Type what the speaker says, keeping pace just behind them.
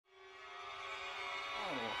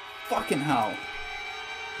fucking hell.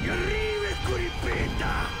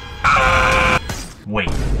 Wait,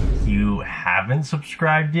 you haven't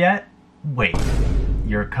subscribed yet? Wait,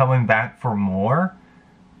 you're coming back for more?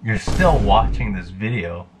 You're still watching this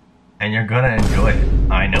video, and you're gonna enjoy it.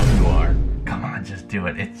 I know you are. Come on, just do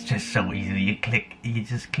it. It's just so easy. You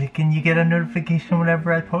just click and you get a notification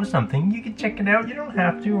whenever I post something. You can check it out. You don't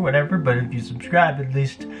have to or whatever, but if you subscribe, at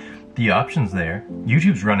least the option's there.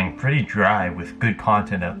 YouTube's running pretty dry with good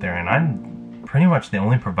content out there, and I'm pretty much the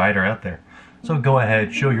only provider out there. So go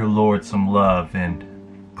ahead, show your lord some love, and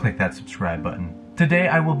click that subscribe button. Today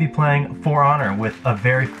I will be playing For Honor with a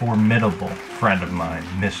very formidable friend of mine,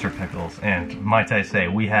 Mr.Pickles, and might I say,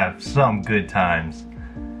 we have some good times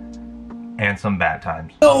and some bad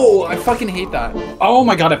times. No, I fucking hate that. Oh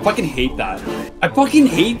my god, I fucking hate that. I fucking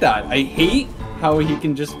hate that. I hate how he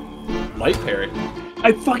can just light parry.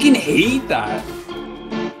 I fucking hate that.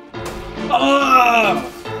 Ugh!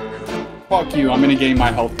 Fuck you, I'm gonna gain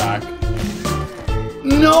my health back.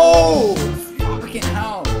 No! Fucking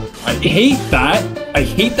hell. I hate that. I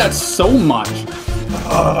hate that so much.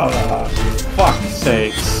 Ugh. Fuck's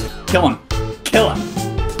sakes. Kill him. Kill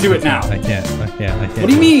him. Do it now. I can't. What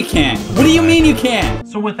do you mean you can't? What do you mean you can't?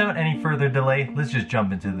 So without any further delay, let's just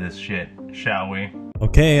jump into this shit, shall we?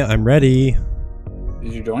 Okay, I'm ready.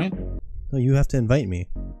 Did you join? No, you have to invite me.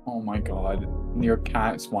 Oh my god. Your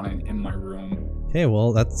cat spawning in my room. Okay,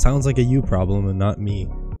 well, that sounds like a you problem and not me.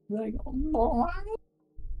 Like, oh.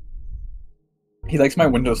 He likes my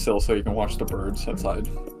windowsill so he can watch the birds outside.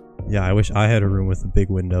 Yeah, I wish I had a room with a big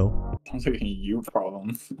window. Sounds like a you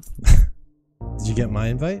problem. Did you get my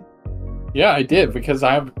invite? Yeah, I did, because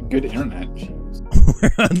I have good internet.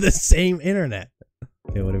 We're on the same internet.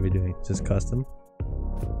 Okay, what are we doing? Just custom?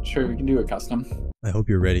 Sure, we can do a custom. I hope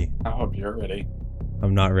you're ready. I hope you're ready.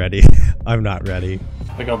 I'm not ready. I'm not ready.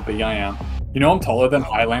 Look how big I am. You know I'm taller than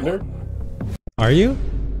Highlander? Are you?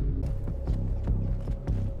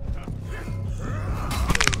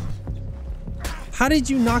 How did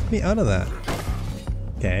you knock me out of that?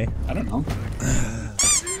 Okay. I don't know.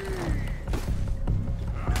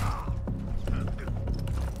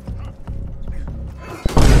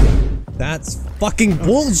 That's fucking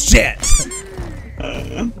bullshit!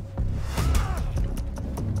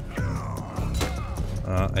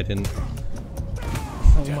 I didn't...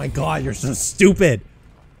 Oh my god, you're so stupid!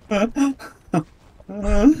 I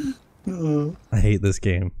hate this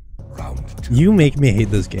game. You make me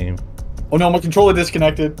hate this game. Oh no, my controller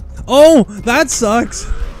disconnected. Oh, that sucks!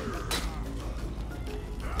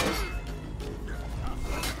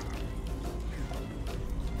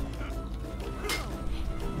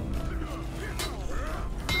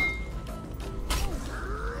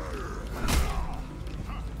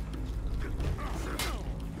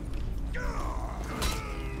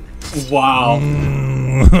 Wow.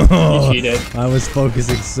 You cheated. I was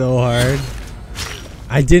focusing so hard.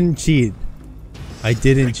 I didn't cheat. I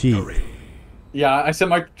didn't cheat. Yeah, I said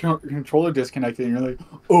my controller disconnected and you're like,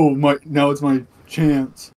 oh my, now it's my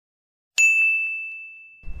chance.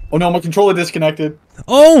 Oh no, my controller disconnected.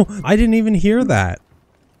 Oh, I didn't even hear that.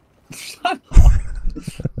 Shut up.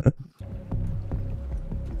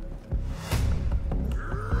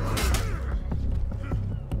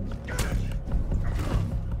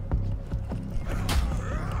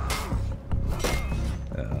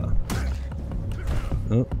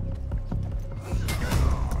 Oh.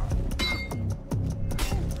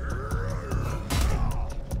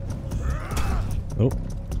 Oh.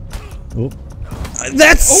 Oh.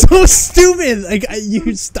 That's so stupid! Like,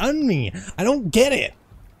 you stunned me. I don't get it.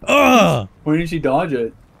 Ugh! Why didn't you dodge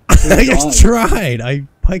it? I just tried. I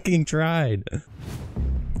fucking tried.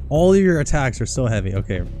 All of your attacks are so heavy.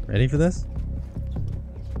 Okay, ready for this?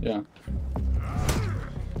 Yeah.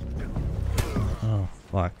 Oh,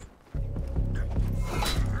 fuck.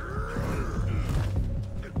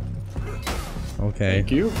 Okay.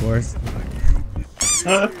 Thank you. Of course.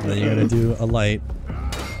 Then you're gonna do a light.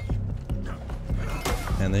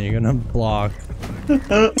 And then you're gonna block.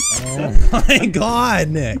 Oh my god,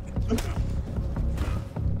 Nick!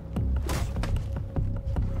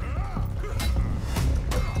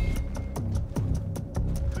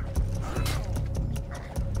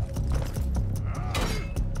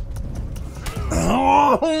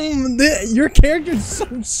 Oh, your character's so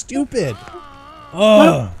stupid.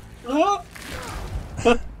 Oh.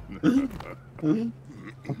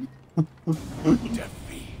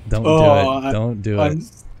 Don't do it. Don't do it.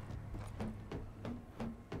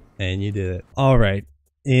 And you did it. All right.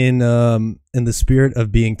 In the spirit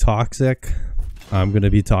of being toxic, I'm gonna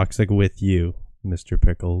be toxic with you, Mr.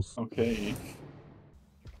 Pickles. Okay.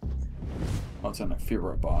 Oh, it's an fear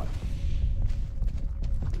robot.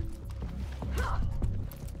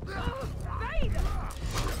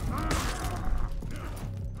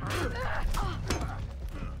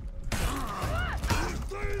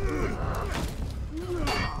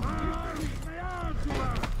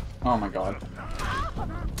 Oh my god.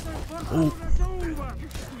 Ooh.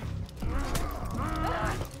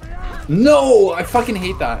 No! I fucking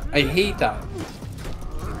hate that. I hate that.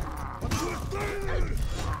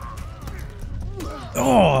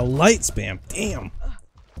 Oh, light spam. Damn.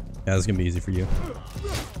 Yeah, this is gonna be easy for you.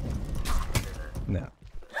 No.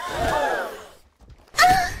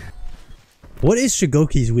 What is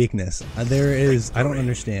Shigoki's weakness? There is. I don't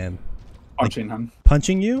understand. Punching like, him.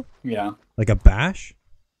 Punching you? Yeah. Like a bash?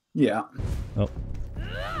 Yeah. Oh.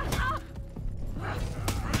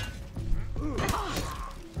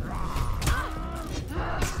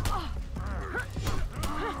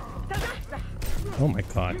 Oh my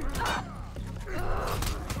god.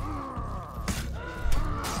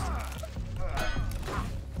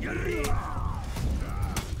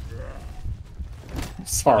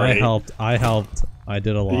 Sorry. I helped. I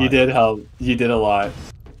did a lot. You did help. You did a lot.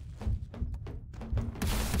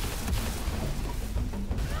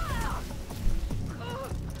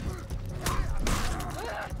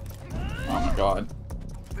 Oh my god.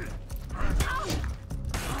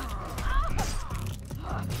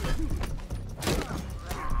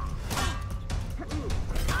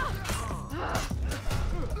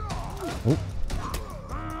 Oh.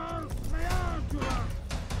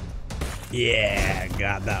 Yeah,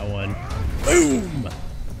 got that one. Boom!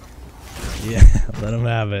 Yeah, let him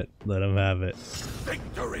have it. Let him have it.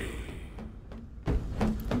 Victory!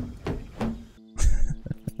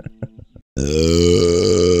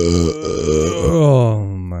 Oh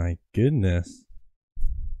my goodness.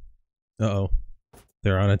 Uh-oh.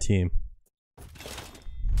 They're on a team.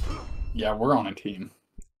 Yeah, we're on a team.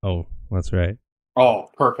 Oh, that's right. Oh,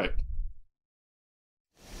 perfect.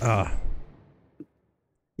 Ah.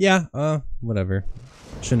 Yeah, whatever.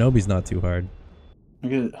 Shinobi's not too hard.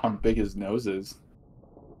 Look at how big his nose is.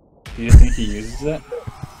 Do you think he uses it?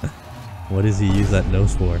 What does he use that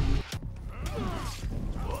nose for?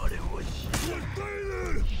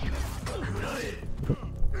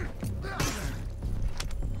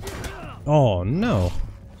 Oh no.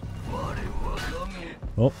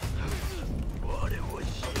 Oh.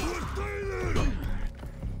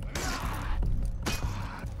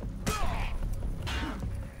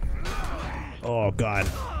 Oh god.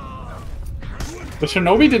 The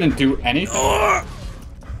Shinobi didn't do anything.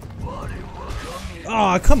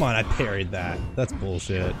 Oh, come on, I parried that. That's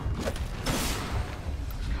bullshit.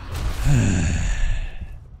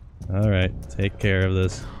 Alright, take care of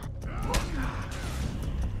this.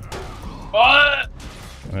 What?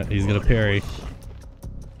 Alright, he's gonna parry.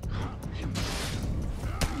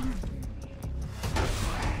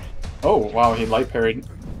 Oh, wow, he light parried.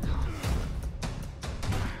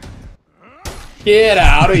 Get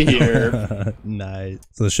out of here. Nice.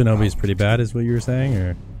 So the Shinobi's pretty bad is what you were saying,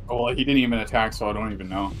 or? Oh, well, he didn't even attack, so I don't even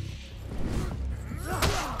know.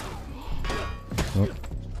 Oh.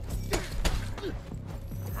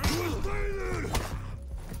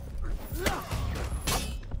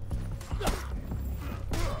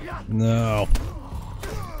 No.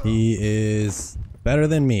 He is better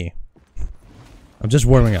than me. I'm just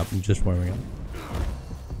warming up. I'm just warming up.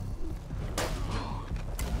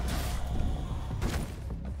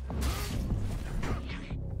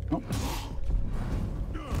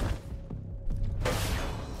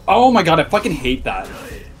 Oh my god, I fucking hate that.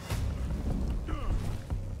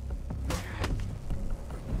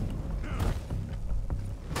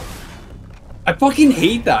 I fucking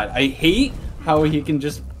hate that. I hate how he can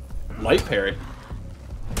just light parry.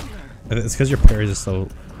 It's because your parries are so...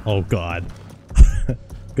 Oh god.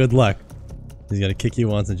 Good luck. He's gonna kick you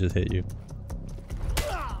once and just hit you.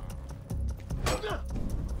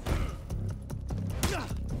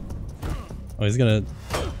 Oh, he's gonna...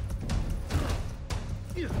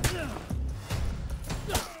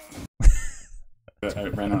 I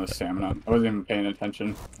ran out of stamina. I wasn't even paying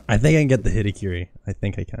attention. I think I can get the Hitakiri. I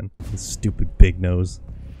think I can. His stupid big nose.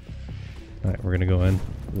 Alright, we're gonna go in.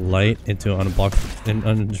 Light into unblocked and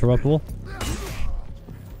uninterruptible.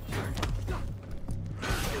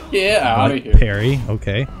 Get out of here. Parry,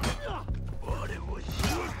 okay.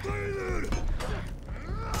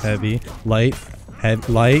 Heavy, light,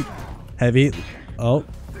 light, heavy. Oh,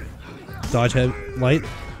 dodge, heavy, light.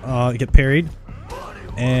 Get parried,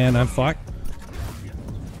 and I'm fucked.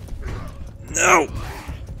 No.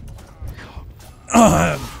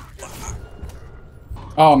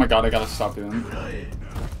 Oh my god, I gotta stop doing it.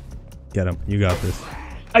 Get him. You got this.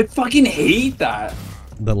 I fucking hate that.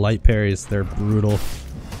 The light parries, they're brutal.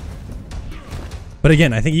 But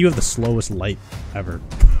again, I think you have the slowest light ever.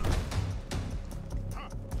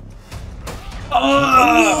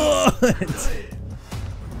 Oh!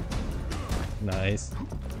 Nice.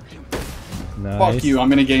 Nice. Fuck you, I'm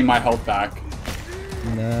gonna gain my health back.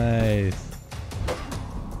 Nice.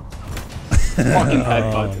 Fucking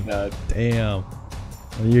headbutt to that. Damn.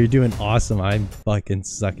 Well, you're doing awesome. I'm fucking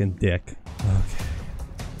sucking dick. Okay.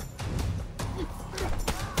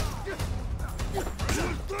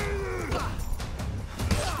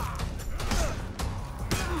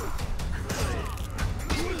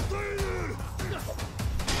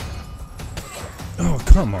 Oh,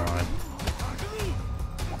 come on.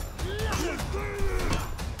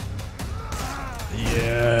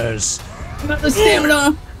 Yes. Not the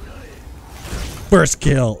stamina. First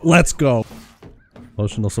kill. Let's go.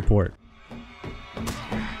 Emotional support.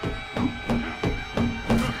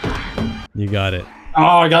 You got it. Oh,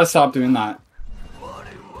 I gotta stop doing that.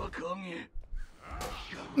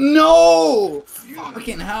 No!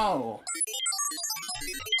 Fucking hell.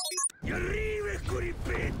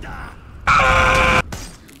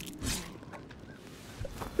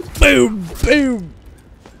 Boom! Boom!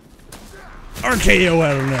 RKO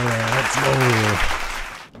out of nowhere. Let's go.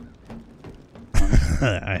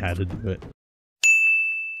 I had to do it.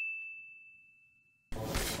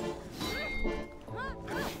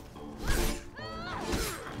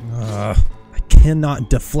 I cannot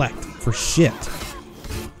deflect for shit.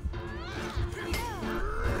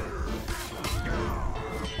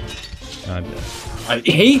 I'm dead. I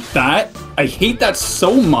hate that. I hate that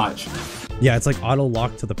so much. Yeah, it's like auto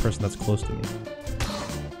lock to the person that's close to me.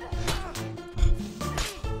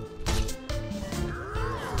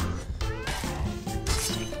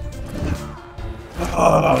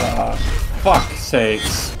 Fuck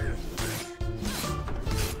sakes.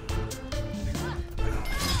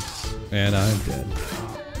 And I'm dead.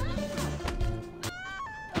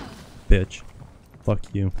 Bitch. Fuck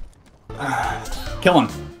you. Kill him.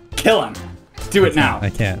 Kill him. Do it now. I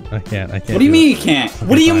can't. What do you mean you can't? Okay,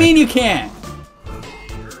 What do you fine. mean you can't?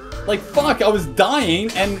 Like, fuck, I was dying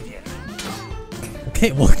and...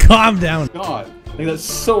 Okay, well, calm down. God, like, that's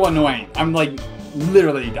so annoying. I'm, like,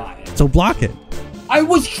 literally dying. So block it. I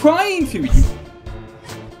was trying to!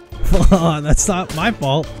 That's not my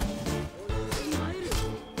fault.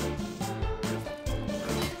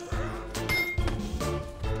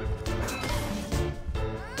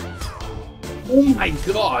 Oh my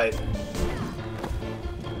god.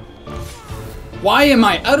 Why am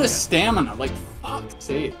I out of stamina? Like, fuck's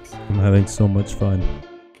sakes. I'm having so much fun.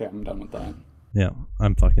 Okay, I'm done with that. Yeah,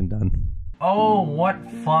 I'm fucking done. Oh, what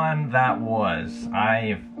fun that was.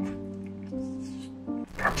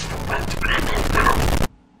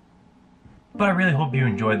 But I really hope you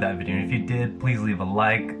enjoyed that video. And if you did, please leave a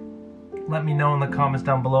like. Let me know in the comments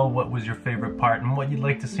down below what was your favorite part and what you'd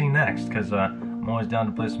like to see next. Because I'm always down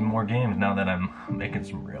to play some more games now that I'm making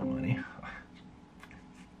some real money.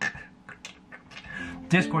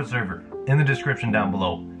 Discord server in the description down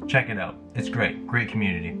below. Check it out. It's great. Great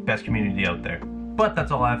community. Best community out there. But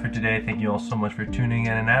that's all I have for today. Thank you all so much for tuning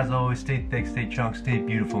in. And as always, stay thick, stay chunk, stay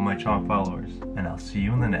beautiful, my chonk followers. And I'll see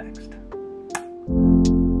you in the next.